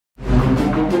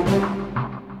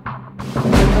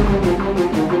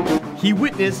He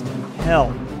witnessed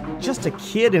hell. Just a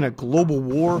kid in a global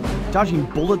war, dodging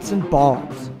bullets and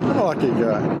bombs. I'm a lucky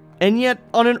guy. And yet,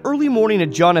 on an early morning at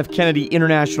John F. Kennedy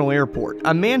International Airport,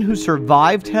 a man who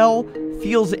survived hell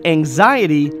feels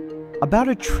anxiety about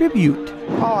a tribute.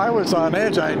 Oh, I was on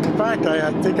edge. In fact,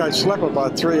 I think I slept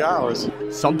about 3 hours.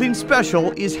 Something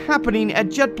special is happening at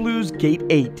JetBlue's Gate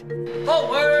 8.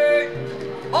 Forward!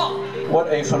 Halt!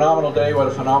 What a phenomenal day, what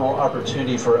a phenomenal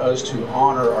opportunity for us to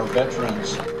honor our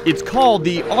veterans. It's called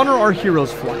the Honor Our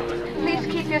Heroes flight. Please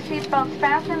keep your seatbelts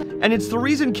fastened. And it's the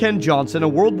reason Ken Johnson, a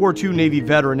World War II Navy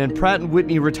veteran and Pratt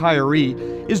Whitney retiree,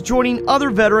 is joining other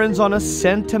veterans on a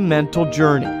sentimental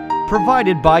journey,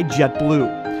 provided by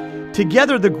JetBlue.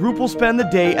 Together, the group will spend the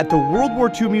day at the World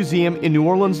War II Museum in New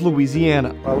Orleans,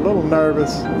 Louisiana. A little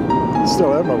nervous.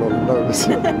 Still am a little nervous.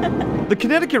 The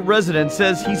Connecticut resident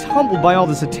says he's humbled by all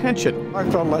this attention. I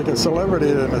felt like a celebrity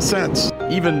in a sense.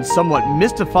 Even somewhat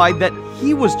mystified that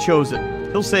he was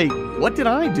chosen. He'll say, "What did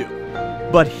I do?"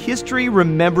 But history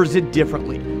remembers it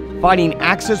differently, fighting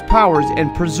Axis powers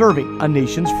and preserving a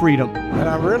nation's freedom. And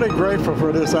I'm really grateful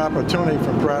for this opportunity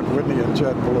from Pratt Whitney and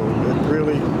JetBlue. It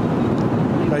really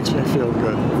makes me feel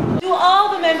good. To all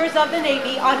the members of the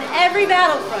Navy on every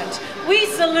battlefront, we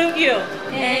salute you.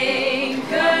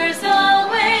 Anchors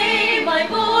away, my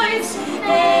boys,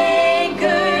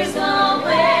 anchors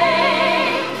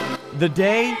away. The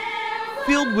day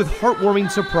filled with heartwarming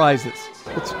surprises.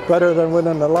 It's better than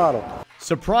winning the lotto.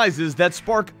 Surprises that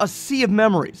spark a sea of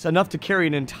memories, enough to carry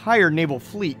an entire naval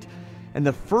fleet. And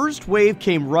the first wave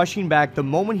came rushing back the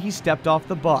moment he stepped off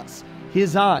the bus,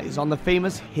 his eyes on the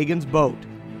famous Higgins boat.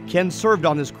 Ken served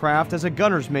on his craft as a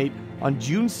gunner's mate on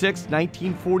June 6,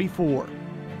 1944,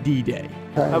 D-Day.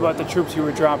 How about the troops you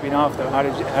were dropping off, though? How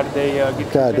did they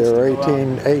get? God, they were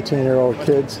 18-year-old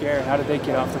kids. Scared. How did they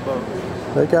get off the boat?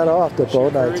 They got off the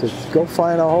boat. I said, "Go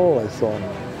find a hole." I told them,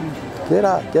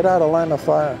 "Get out of line of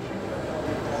fire."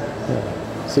 You know,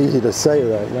 it's easy to say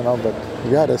that, you know, but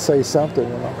you got to say something, you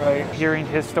know. Right. Hearing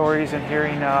his stories and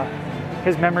hearing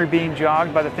his memory being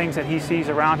jogged by the things that he sees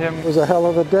around him. It was a hell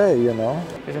of a day, you know.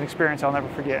 It's an experience I'll never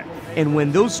forget. And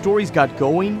when those stories got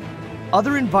going,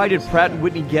 other invited Pratt &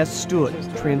 Whitney guests stood,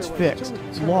 transfixed,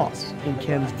 lost in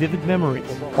Ken's vivid memories.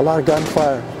 A lot of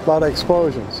gunfire, a lot of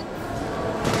explosions.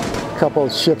 A couple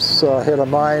of ships hit a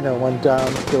mine and went down.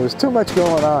 There was too much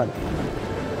going on.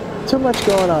 Too much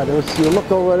going on. You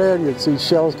look over there, you'd see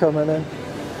shells coming in,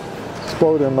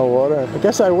 explode in the water. I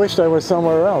guess I wished I was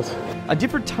somewhere else. A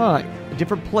different time, a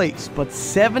different place, but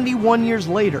 71 years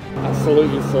later, I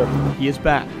salute you, sir. he is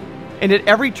back. And at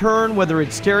every turn, whether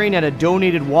it's staring at a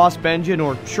donated Wasp engine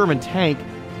or Sherman tank,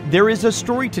 there is a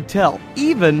story to tell,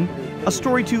 even a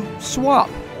story to swap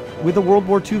with a World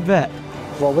War II vet.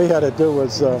 What we had to do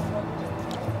was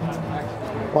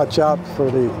watch out for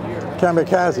the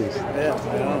kamikazes.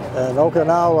 And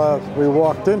Okinawa, we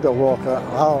walked into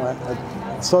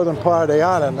Okinawa, southern part of the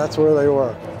island, that's where they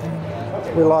were.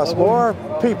 We lost more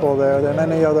people there than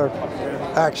any other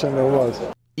action there was.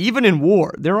 Even in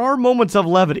war, there are moments of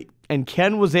levity, and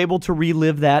Ken was able to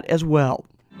relive that as well.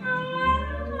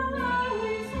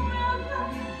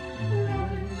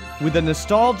 With a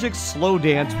nostalgic slow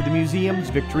dance with the museum's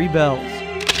victory bells.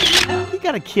 He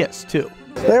got a kiss, too.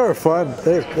 They were fun.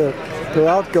 They're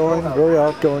outgoing, very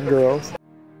outgoing girls.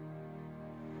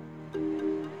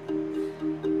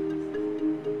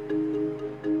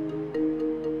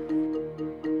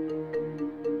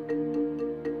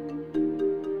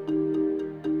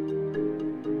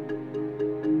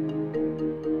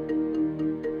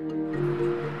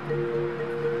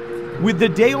 With the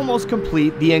day almost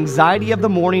complete, the anxiety of the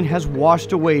morning has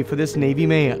washed away for this Navy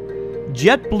man.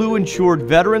 JetBlue ensured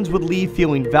veterans would leave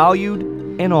feeling valued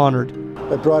and honored.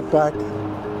 It brought back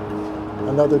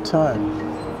another time.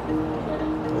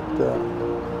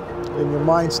 And your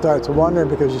mind starts wandering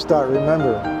because you start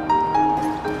remembering.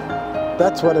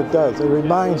 That's what it does. It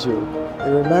reminds you. It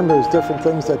remembers different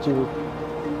things that you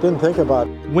didn't think about.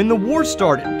 When the war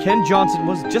started, Ken Johnson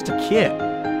was just a kid.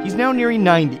 He's now nearing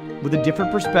 90 with a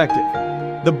different perspective.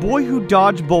 The boy who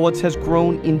dodged bullets has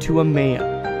grown into a man,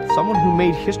 someone who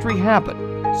made history happen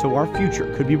so our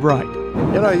future could be bright.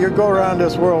 You know, you go around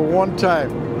this world one time,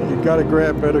 you got to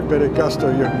grab every bit of gusto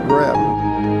you can grab.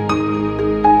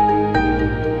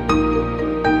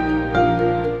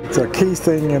 It's a key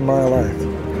thing in my life,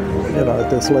 you know, at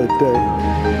this late day.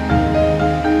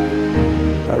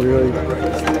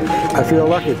 I feel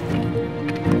lucky.